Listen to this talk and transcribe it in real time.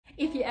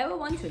If you ever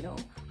want to know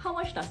how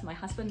much does my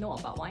husband know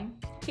about wine,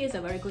 here's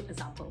a very good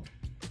example.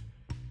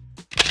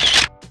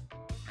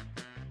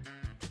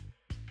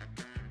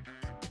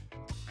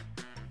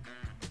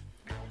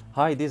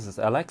 Hi, this is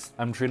Alex.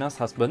 I'm Trina's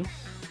husband.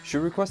 She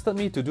requested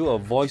me to do a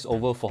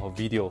voiceover for her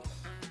video,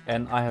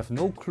 and I have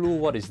no clue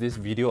what is this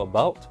video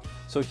about,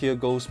 so here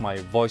goes my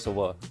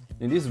voiceover.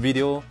 In this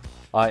video,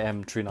 I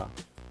am Trina.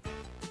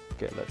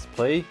 Okay, let's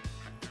play.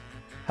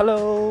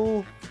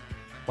 Hello,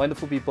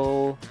 wonderful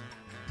people.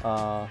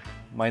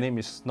 My name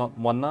is not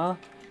Wana,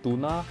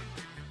 Tuna,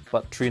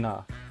 but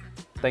Trina.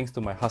 Thanks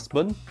to my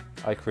husband,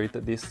 I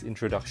created this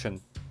introduction.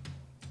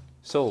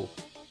 So,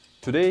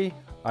 today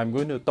I'm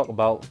going to talk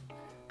about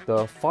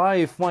the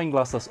 5 wine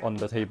glasses on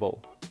the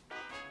table.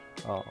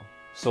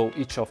 So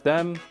each of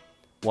them,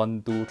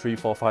 1, 2, 3,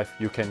 4, 5,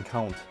 you can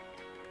count.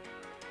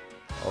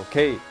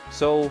 Okay,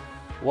 so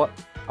what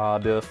are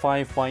the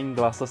 5 wine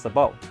glasses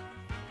about?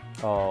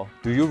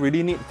 Do you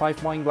really need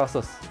 5 wine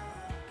glasses?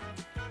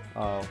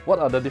 What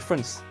are the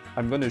difference?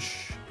 I'm going to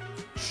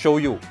show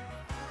you.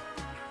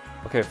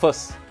 Okay,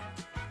 first,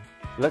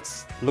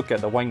 let's look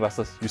at the wine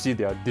glasses. You see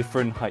they are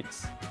different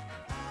heights.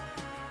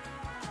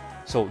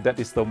 So that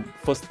is the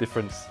first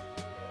difference.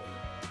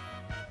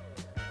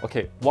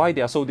 Okay, why they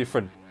are so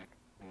different?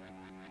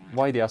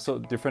 Why they are so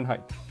different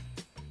height?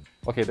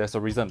 Okay, there's a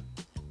reason.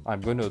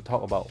 I'm going to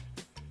talk about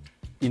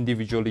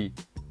individually.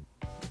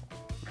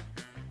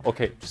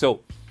 Okay,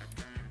 so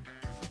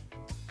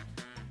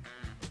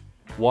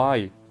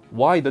why?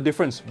 Why the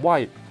difference?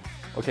 Why?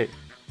 Okay.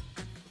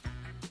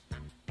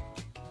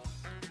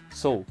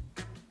 So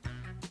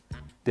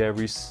there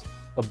is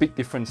a big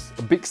difference,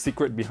 a big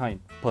secret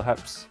behind,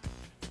 perhaps.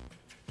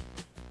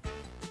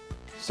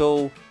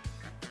 So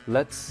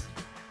let's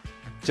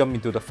jump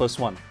into the first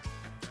one.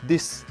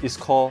 This is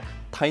called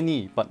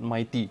Tiny but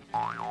Mighty.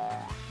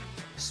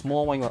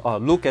 Small wine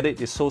glass. Look at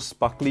it, it's so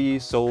sparkly,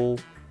 so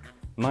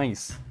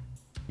nice.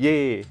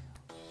 Yay!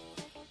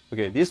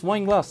 Okay, this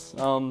wine glass,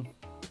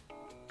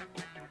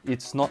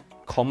 it's not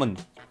common.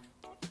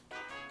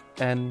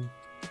 And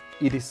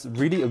it is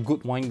really a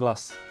good wine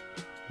glass.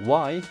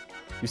 Why?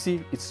 You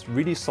see, it's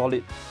really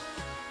solid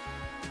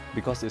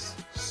because it's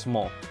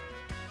small.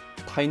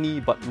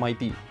 Tiny but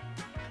mighty.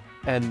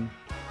 And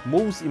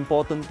most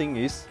important thing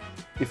is,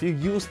 if you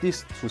use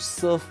this to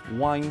serve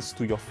wines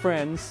to your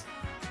friends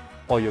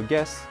or your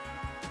guests,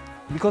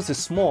 because it's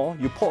small,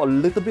 you pour a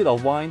little bit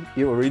of wine,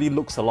 it already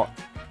looks a lot.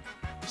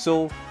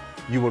 So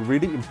you will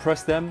really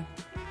impress them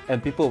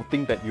and people will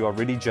think that you are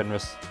really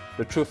generous.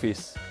 The truth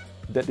is,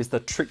 that is the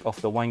trick of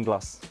the wine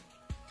glass.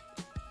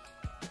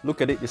 Look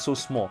at it, it's so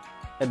small.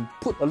 And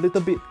put a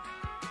little bit,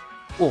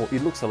 oh,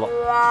 it looks a lot.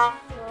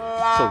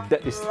 So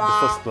that is the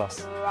first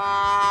glass.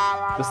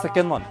 The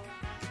second one,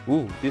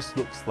 ooh, this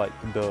looks like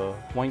the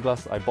wine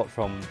glass I bought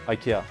from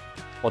IKEA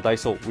or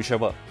Daiso,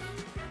 whichever.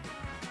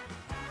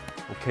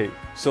 Okay,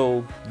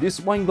 so this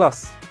wine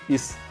glass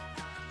is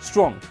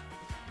strong,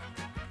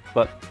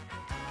 but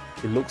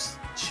it looks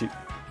cheap.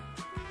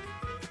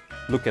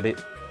 Look at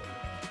it,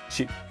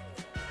 cheap.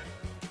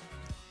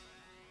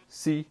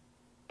 See,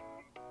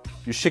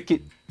 you shake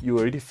it, you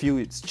already feel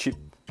it's cheap.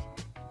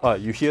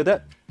 You hear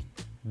that?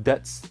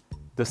 That's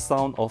the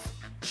sound of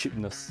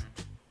cheapness.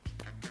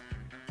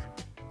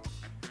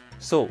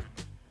 So,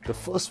 the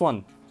first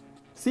one,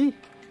 see?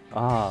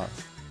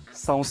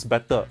 Sounds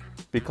better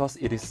because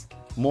it is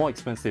more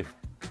expensive.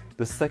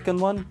 The second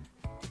one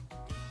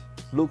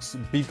looks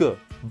bigger,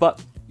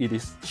 but it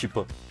is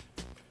cheaper.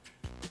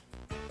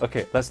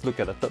 Okay, let's look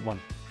at the third one.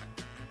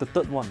 The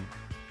third one,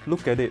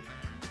 look at it.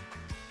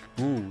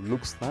 Ooh,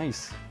 looks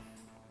nice.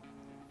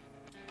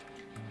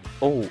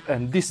 Oh,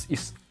 and this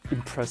is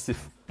impressive.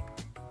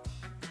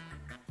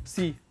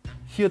 See,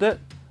 hear that?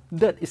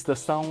 That is the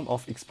sound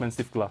of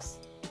expensive glass.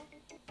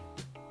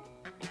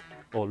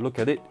 Oh, look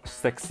at it,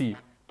 sexy.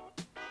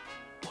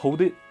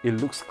 Hold it,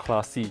 it looks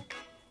classy.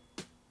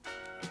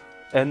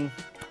 And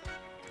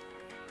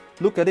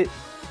look at it.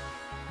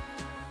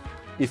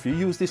 If you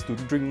use this to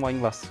drink wine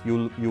glass,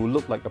 you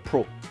look like a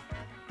pro.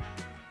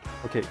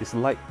 Okay, it's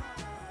light.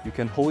 You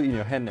can hold it in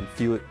your hand and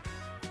feel it.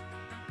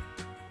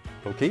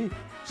 Okay,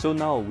 so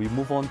now we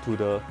move on to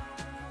the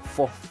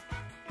fourth.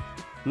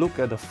 Look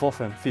at the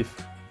fourth and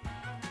fifth.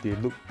 They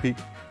look big.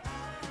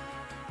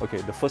 Okay,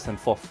 the first and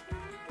fourth,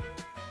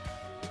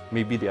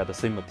 maybe they are the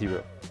same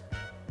material.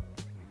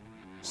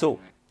 So,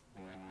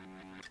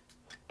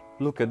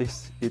 look at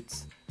this.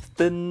 It's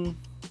thin,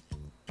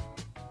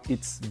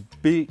 it's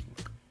big,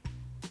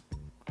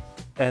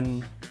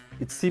 and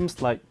it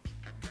seems like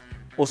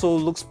also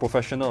looks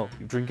professional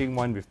drinking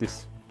wine with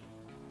this.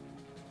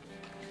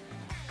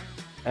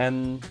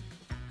 And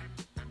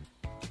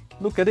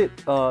look at it.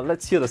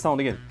 Let's hear the sound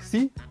again.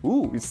 See?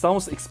 Ooh, it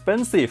sounds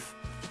expensive.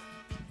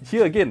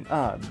 Here again,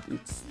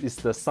 it's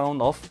the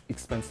sound of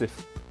expensive.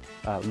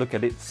 Look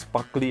at it,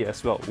 sparkly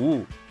as well.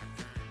 Ooh.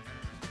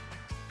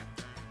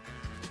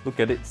 Look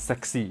at it,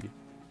 sexy.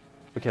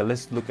 Okay,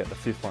 let's look at the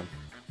fifth one.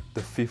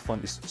 The fifth one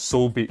is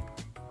so big.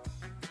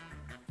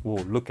 Whoa,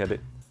 look at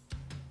it.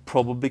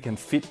 Probably can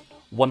fit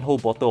one whole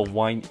bottle of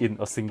wine in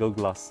a single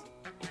glass,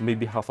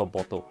 maybe half a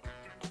bottle.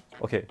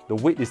 Okay, the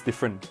weight is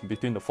different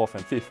between the fourth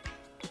and fifth,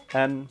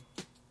 and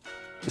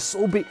it's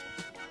so big.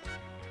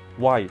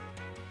 Why?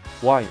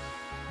 Why?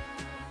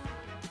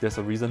 There's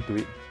a reason to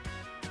it,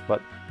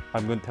 but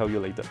I'm going to tell you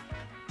later.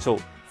 So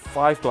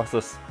 5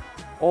 glasses,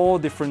 all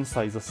different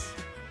sizes.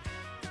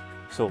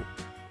 So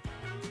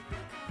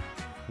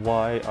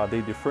why are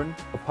they different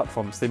apart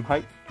from same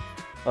height?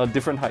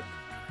 Different height.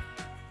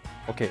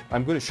 Okay,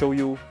 I'm going to show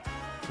you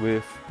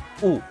with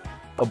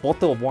a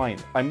bottle of wine.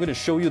 I'm going to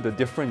show you the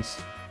difference.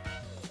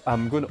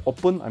 I'm going to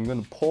open, I'm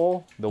going to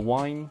pour the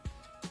wine,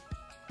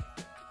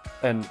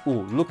 and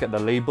look at the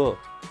label.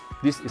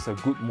 This is a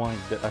good wine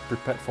that I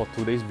prepared for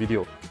today's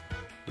video.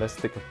 Let's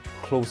take a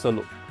closer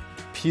look.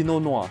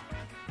 Pinot Noir.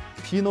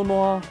 Pinot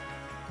Noir,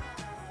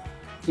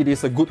 it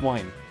is a good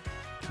wine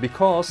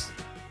because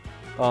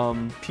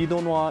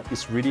Pinot Noir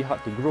is really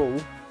hard to grow,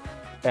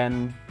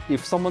 and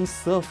if someone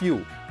serves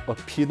you a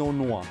Pinot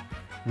Noir,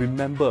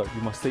 remember,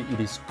 you must say it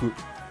is good.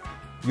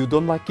 You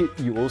don't like it,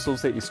 you also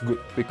say it's good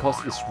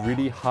because it's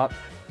really hard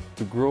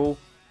to grow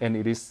and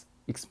it is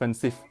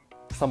expensive,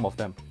 some of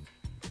them.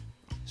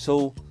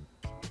 So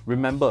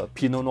remember,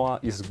 Pinot Noir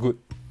is good.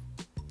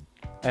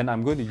 And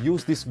I'm going to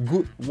use this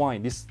good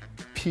wine, this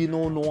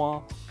Pinot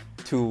Noir,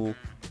 to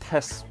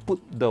put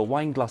the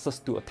wine glasses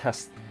to a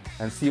test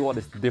and see what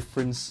is the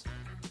difference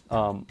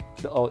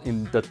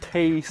in the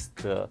taste,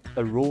 the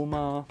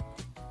aroma,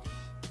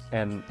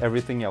 and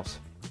everything else.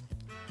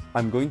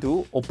 I'm going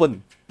to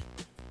opening.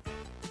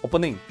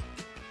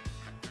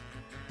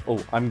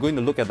 I'm going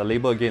to look at the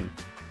label again.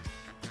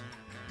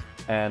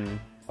 And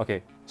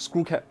okay,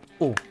 screw cap.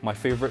 My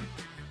favorite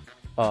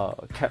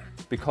cap,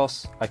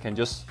 because I can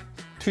just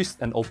twist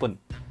and open.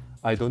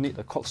 I don't need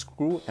a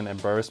corkscrew and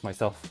embarrass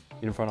myself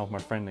in front of my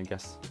friend and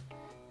guests.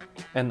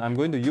 And I'm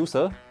going to use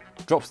a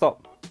drop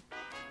stop,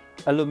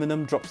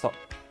 aluminum drop stop.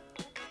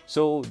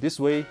 So this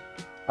way,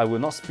 I will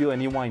not spill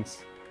any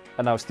wines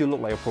and I'll still look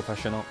like a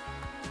professional.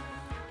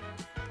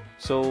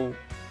 So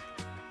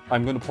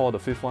I'm going to pour the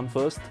fifth one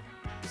first.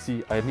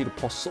 See, I need to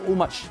pour so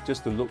much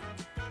just to look,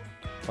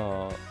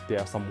 there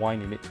are some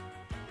wine in it.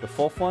 The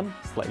fourth one,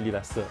 slightly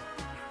lesser.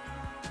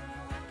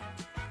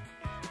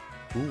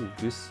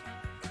 This,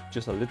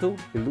 just a little,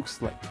 it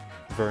looks like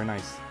very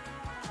nice.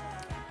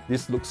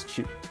 This looks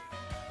cheap.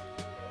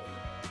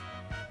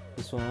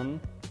 This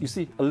one, you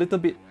see, a little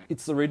bit,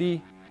 it's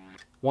already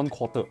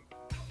 1/4.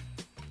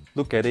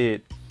 Look at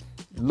it.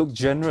 Look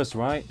generous,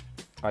 right?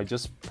 I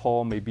just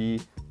pour maybe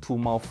 2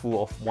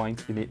 mouthfuls of wine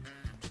in it,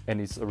 and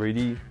it's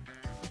already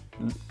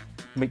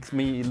makes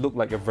me look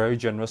like a very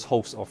generous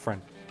host or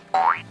friend.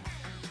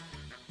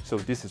 So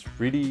this is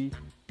really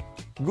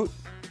good.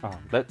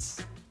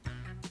 Let's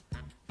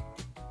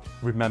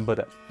remember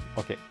that.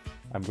 Okay,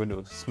 I'm going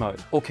to smell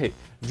it. Okay,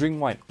 drink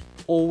wine.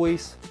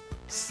 Always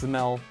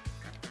smell,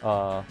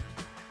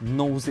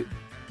 nose it,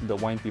 the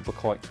wine people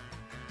call it.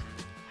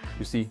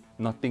 You see,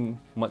 nothing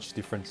much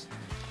difference.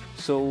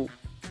 So,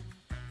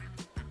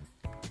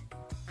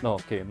 no,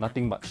 okay,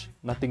 nothing much,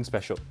 nothing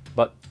special.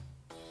 But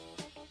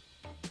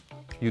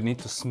you need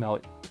to smell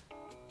it,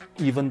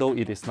 even though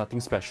it is nothing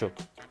special.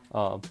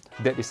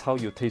 That is how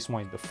you taste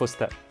wine, the first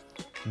step.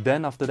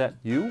 Then after that,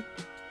 you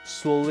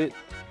swirl it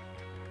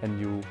and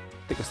you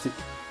take a sip.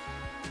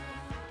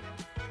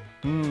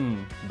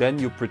 Then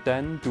you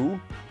pretend to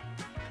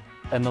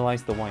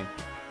analyze the wine.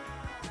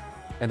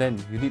 And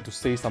then you need to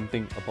say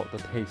something about the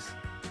taste.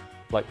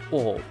 Like,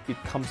 it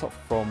comes up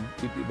from,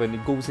 when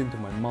it goes into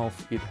my mouth,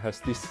 it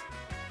has this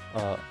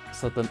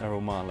certain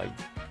aroma like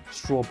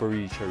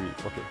strawberry, cherry.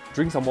 Okay,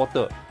 drink some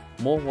water.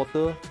 More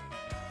water,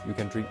 you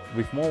can drink.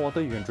 With more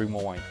water, you can drink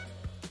more wine.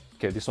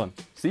 Okay, this one.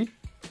 See?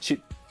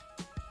 Cheap.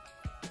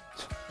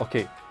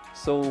 Okay,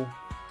 so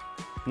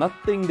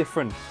nothing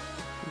different.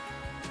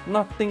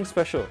 Nothing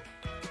special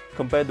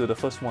compared to the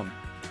first one.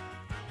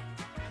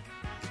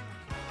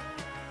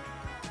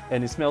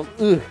 And it smells,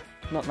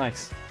 not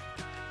nice.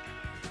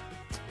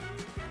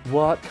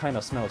 What kind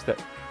of smell is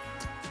that?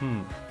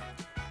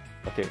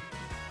 Okay,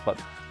 but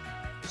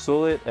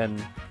swirl it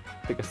and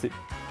take a sip.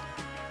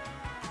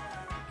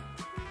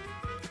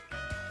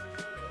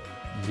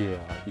 Yeah,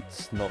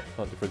 it's not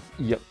different.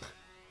 Yup.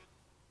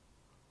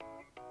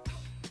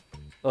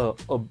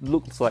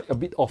 Looks like a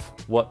bit off.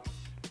 What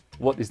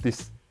is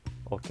this?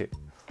 Okay,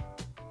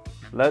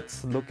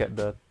 let's look at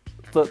the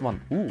third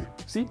one.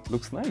 See,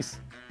 looks nice.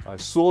 I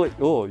swirl it.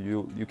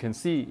 You can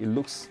see it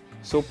looks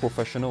so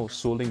professional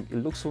swirling.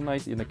 It looks so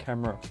nice in the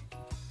camera.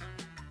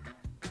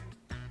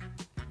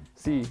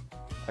 See,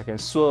 I can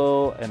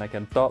swirl and I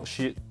can talk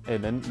shit,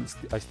 and then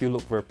I still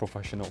look very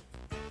professional.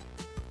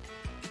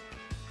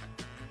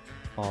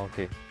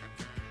 Okay,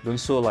 don't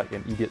swirl like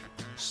an idiot.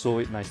 Swirl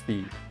it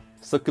nicely.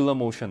 Circular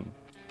motion.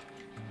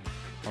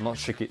 Or not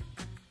shake it.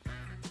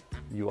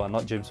 You are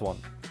not James Bond.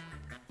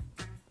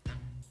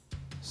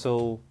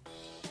 So,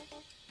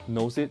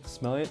 nose it,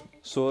 smell it,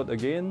 swirl it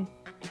again.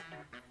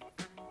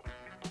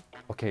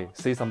 Okay,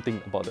 say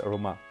something about the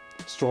aroma.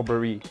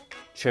 Strawberry,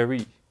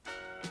 cherry,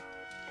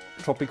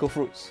 tropical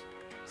fruits,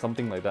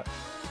 something like that.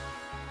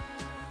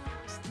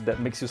 that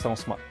makes you sound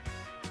smart.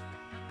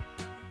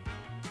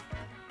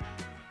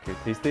 Okay,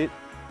 taste it.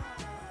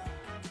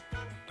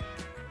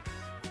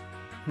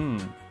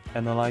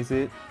 Analyze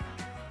it.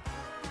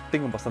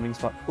 Think about something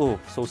smart. Oh,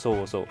 so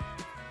also.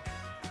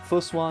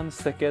 First one,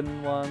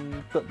 second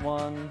one, third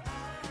one,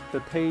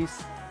 the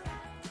taste,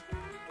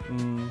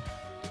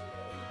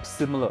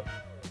 similar.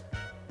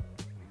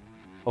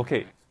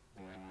 Okay,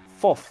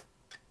 fourth,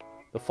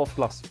 the fourth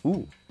glass.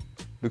 Ooh,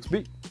 looks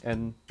big.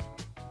 And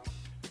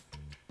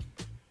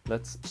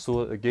let's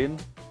swirl it again.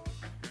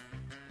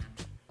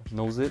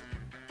 Nose it.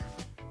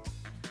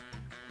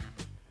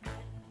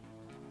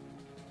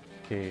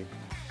 Okay,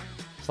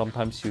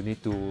 sometimes you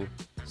need to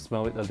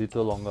smell it a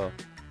little longer.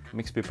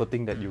 Makes people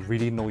think that you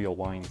really know your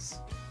wines.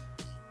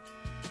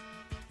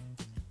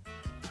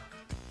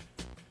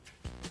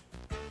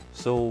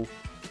 So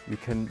you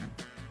can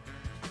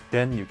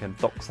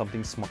talk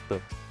something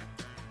smarter.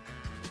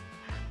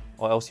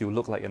 Or else you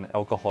look like an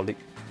alcoholic.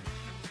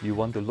 You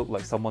want to look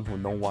like someone who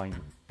knows wine.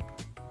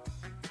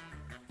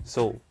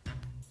 So,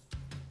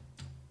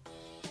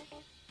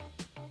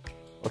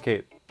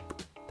 okay,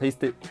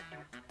 taste it.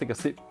 Take a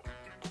sip.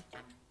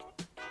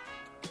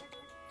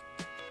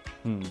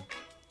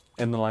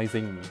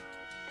 Analyzing,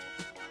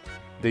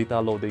 data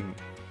loading.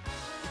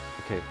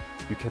 Okay,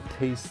 you can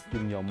taste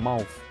in your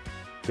mouth.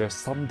 There's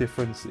some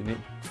difference in it.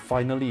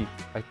 Finally,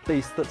 I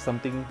tasted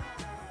something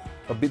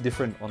a bit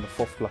different on the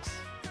fourth glass.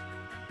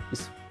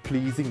 It's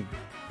pleasing.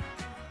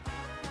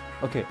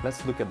 Okay,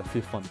 let's look at the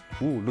fifth one.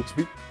 Ooh, looks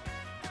big.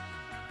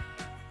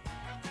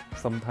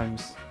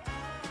 Sometimes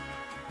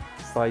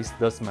size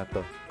does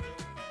matter.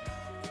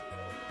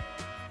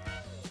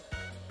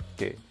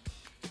 Okay,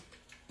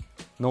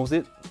 nose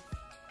it.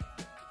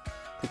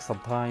 Take some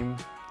time,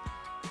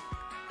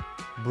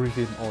 breathe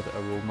in all the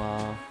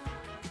aroma,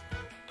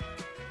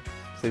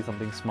 say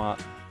something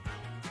smart,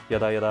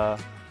 yada yada.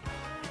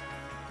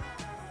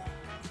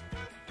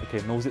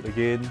 Okay, nose it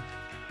again.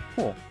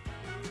 Oh,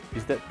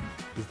 is that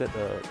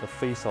a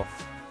face of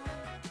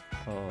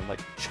like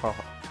char?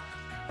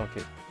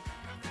 Okay,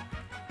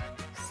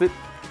 sip,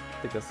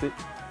 take a sip,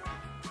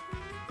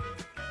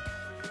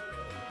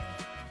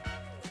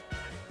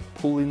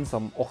 pull in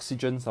some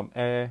oxygen, some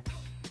air.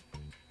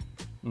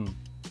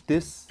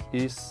 This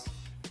is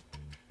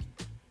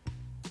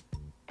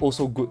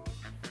also good.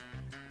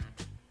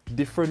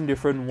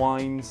 Different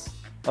wines,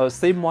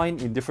 same wine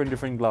in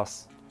different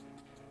glass.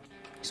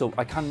 So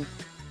I can't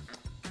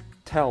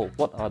tell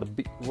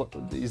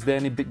is there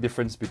any big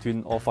difference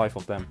between all five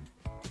of them.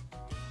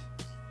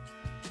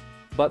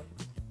 But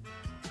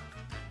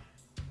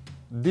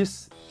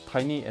this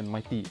Tiny and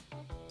Mighty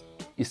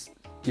is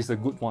a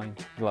good wine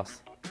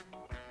glass.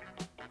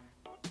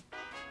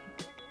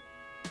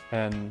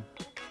 And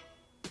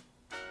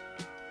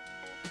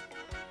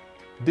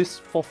this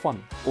fourth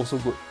one also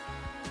good.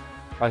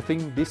 I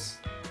think this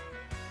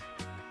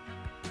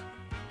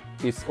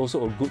is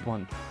also a good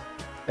one.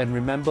 And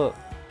remember,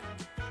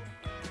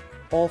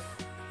 all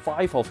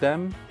five of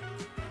them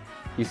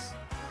is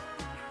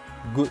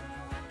good.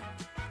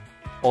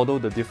 Although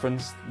the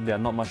difference, there are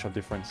not much of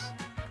difference.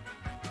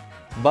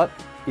 But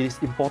it is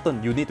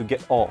important, you need to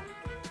get all.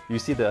 You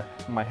see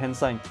my hand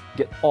sign,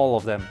 get all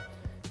of them.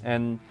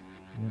 And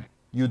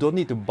you don't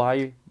need to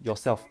buy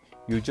yourself.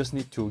 You just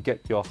need to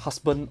get your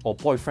husband or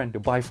boyfriend to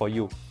buy for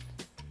you,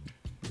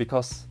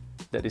 because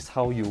that is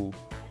how you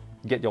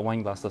get your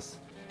wine glasses.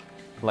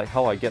 Like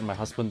how I get my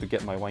husband to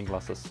get my wine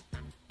glasses.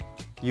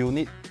 You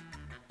need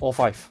all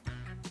five.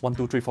 1,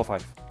 2, 3, 4,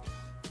 5.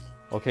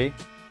 Okay?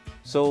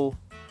 So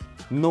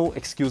no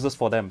excuses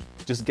for them.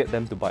 Just get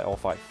them to buy all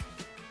five.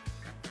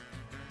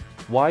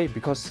 Why?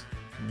 Because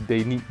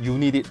you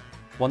need it.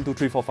 1, 2,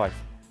 3, 4, 5.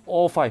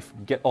 All five,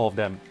 get all of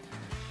them.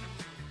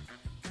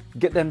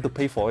 Get them to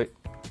pay for it.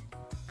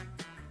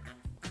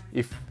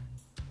 If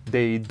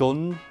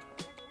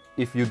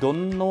you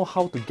don't know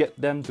how to get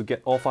them to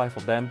get all five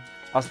of them,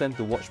 ask them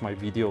to watch my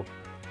video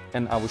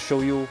and I will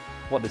show you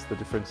what is the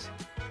difference.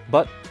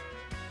 But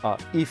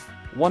if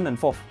 1 and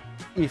 4th,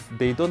 if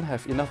they don't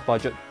have enough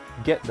budget,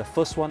 get the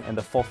first one and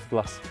the fourth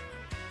glass.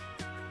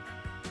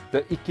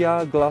 The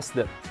IKEA glass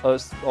that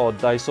or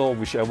Daiso,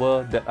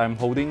 whichever that I'm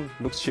holding,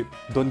 looks cheap.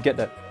 Don't get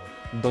that.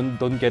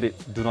 Don't get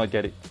it. Do not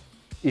get it.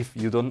 If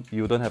you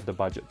don't have the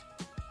budget.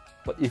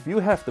 But if you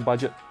have the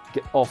budget,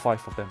 get all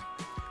five of them.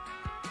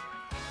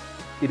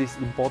 It is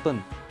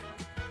important.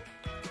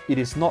 It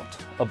is not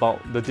about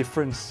the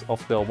difference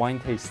of the wine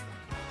taste.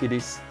 It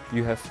is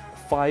you have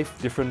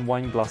 5 different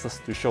wine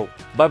glasses to show.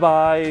 Bye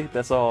bye.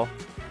 That's all.